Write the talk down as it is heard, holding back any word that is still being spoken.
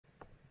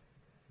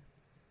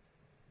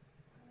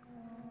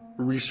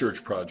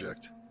research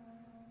project.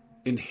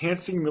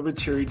 Enhancing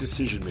military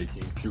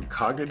decision-making through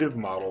cognitive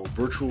model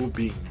virtual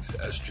beings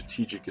as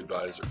strategic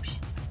advisors.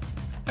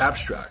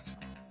 Abstract.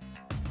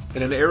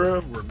 In an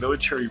era where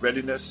military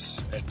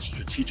readiness and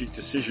strategic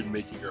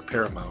decision-making are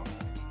paramount,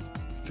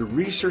 the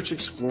research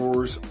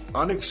explores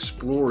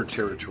unexplored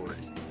territory,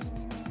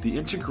 the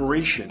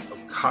integration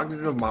of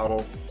cognitive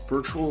model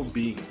virtual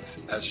beings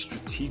as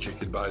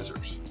strategic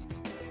advisors.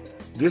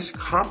 This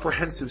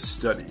comprehensive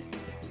study,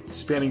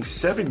 spanning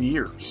 7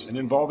 years and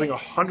involving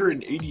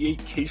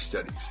 188 case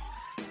studies,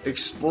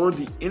 explored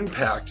the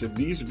impact of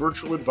these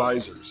virtual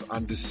advisors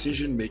on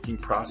decision-making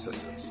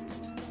processes.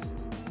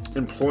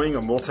 Employing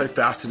a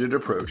multifaceted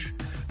approach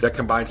that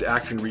combines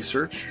action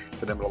research,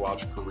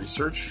 phenomenological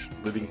research,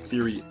 living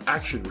theory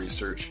action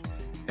research,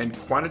 and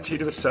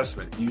quantitative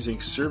assessment using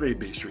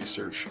survey-based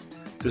research,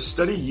 the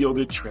study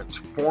yielded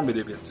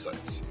transformative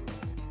insights.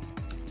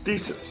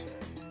 Thesis: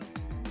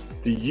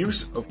 the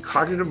use of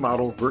cognitive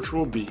model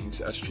virtual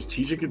beings as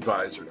strategic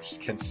advisors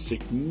can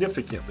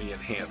significantly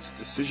enhance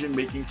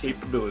decision-making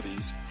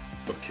capabilities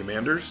of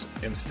commanders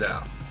and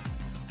staff.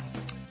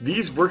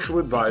 These virtual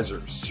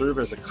advisors serve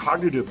as a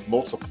cognitive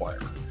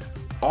multiplier,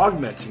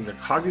 augmenting the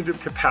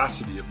cognitive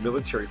capacity of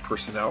military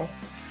personnel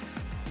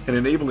and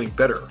enabling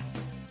better,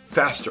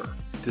 faster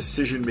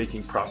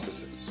decision-making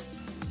processes.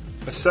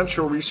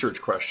 Essential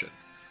research question: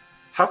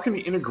 how can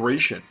the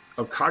integration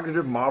of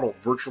cognitive model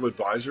virtual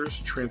advisors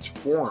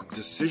transform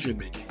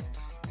decision-making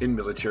in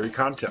military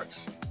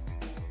contexts?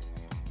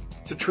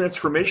 It's a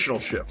transformational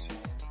shift.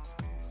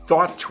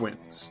 Thought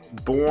twins,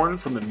 born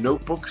from the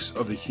notebooks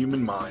of the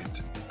human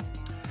mind.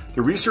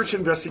 The research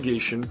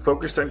investigation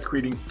focused on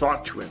creating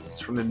thought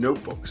twins from the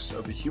notebooks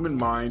of the human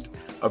mind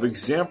of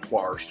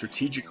exemplar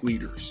strategic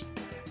leaders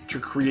to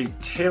create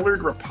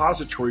tailored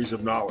repositories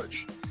of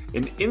knowledge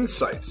and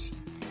insights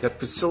that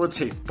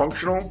facilitate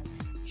functional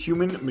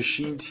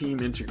human-machine team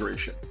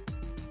integration.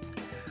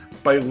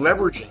 By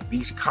leveraging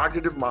these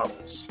cognitive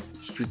models,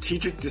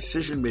 strategic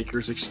decision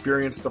makers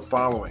experience the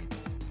following: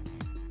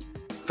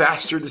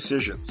 faster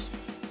decisions,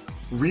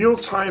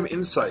 real-time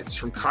insights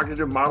from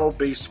cognitive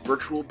model-based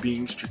virtual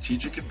being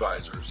strategic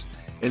advisors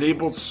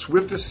enabled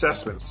swift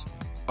assessments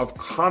of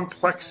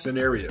complex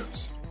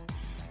scenarios,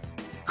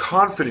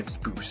 confidence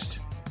boost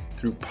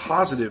through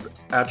positive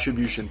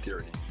attribution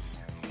theory.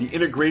 The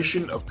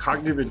integration of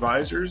cognitive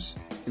advisors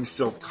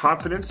instilled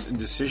confidence in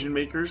decision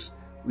makers,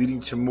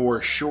 leading to more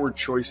assured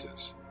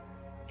choices.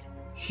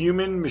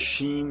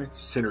 Human-machine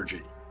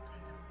synergy.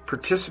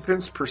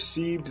 Participants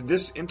perceived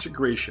this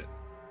integration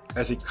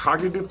as a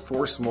cognitive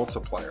force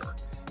multiplier,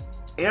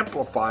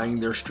 amplifying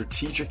their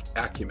strategic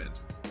acumen.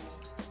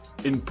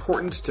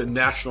 Importance to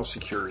national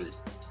security.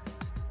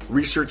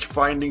 Research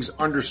findings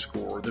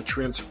underscore the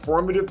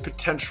transformative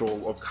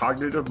potential of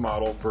cognitive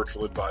model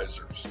virtual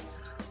advisors.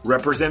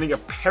 Representing a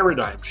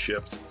paradigm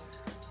shift,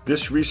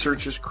 this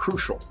research is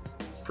crucial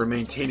for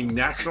maintaining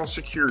national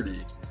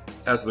security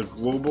as the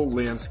global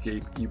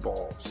landscape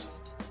evolves.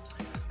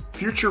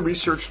 Future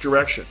research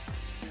direction.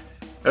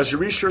 As the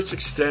research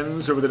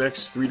extends over the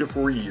next 3 to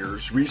 4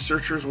 years,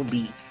 researchers will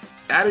be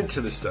added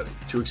to the study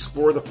to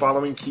explore the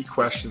following key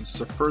questions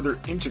to further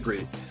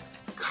integrate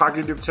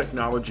cognitive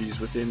technologies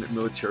within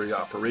military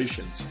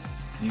operations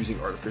using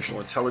artificial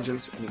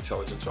intelligence and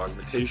intelligence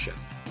augmentation.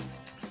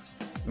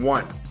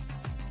 1.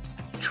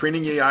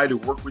 Training AI to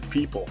work with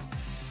people,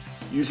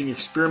 using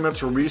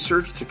experimental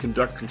research to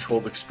conduct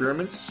controlled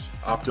experiments,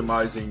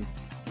 optimizing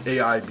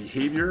AI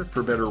behavior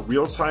for better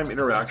real-time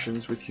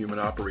interactions with human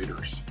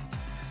operators.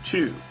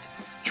 2.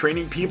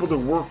 Training people to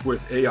work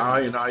with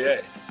AI and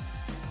IA,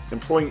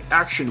 employing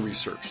action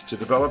research to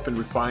develop and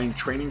refine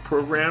training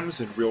programs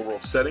in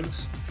real-world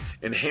settings,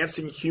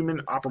 enhancing human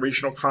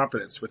operational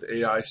competence with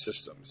AI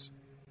systems.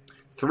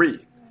 3.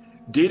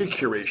 Data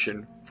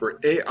curation for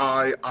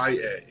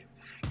AI-IA,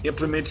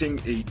 implementing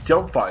a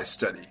Delphi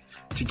study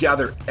to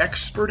gather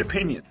expert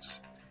opinions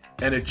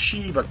and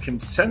achieve a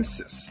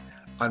consensus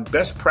on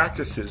best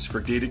practices for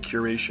data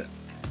curation,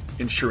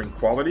 ensuring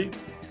quality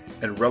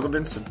and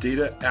relevance of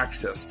data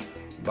accessed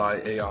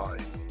by AI.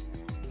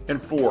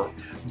 And 4,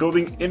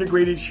 building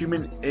integrated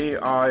human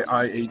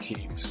AI-IA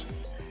teams,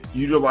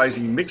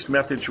 utilizing mixed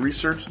methods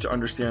research to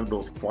understand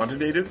both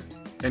quantitative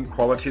and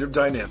qualitative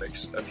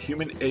dynamics of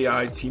human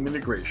AI team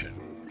integration,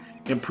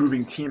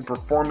 improving team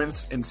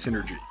performance and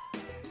synergy.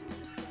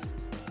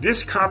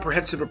 This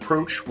comprehensive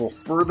approach will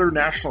further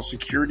national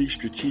security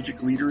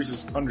strategic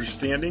leaders'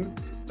 understanding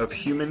of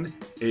human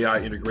AI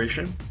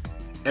integration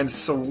and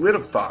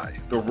solidify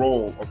the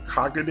role of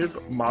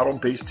cognitive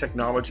model-based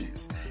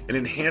technologies in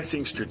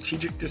enhancing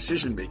strategic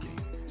decision-making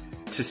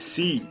to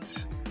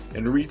seize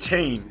and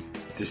retain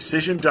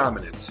decision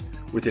dominance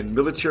within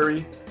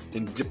military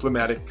and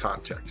diplomatic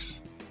contexts.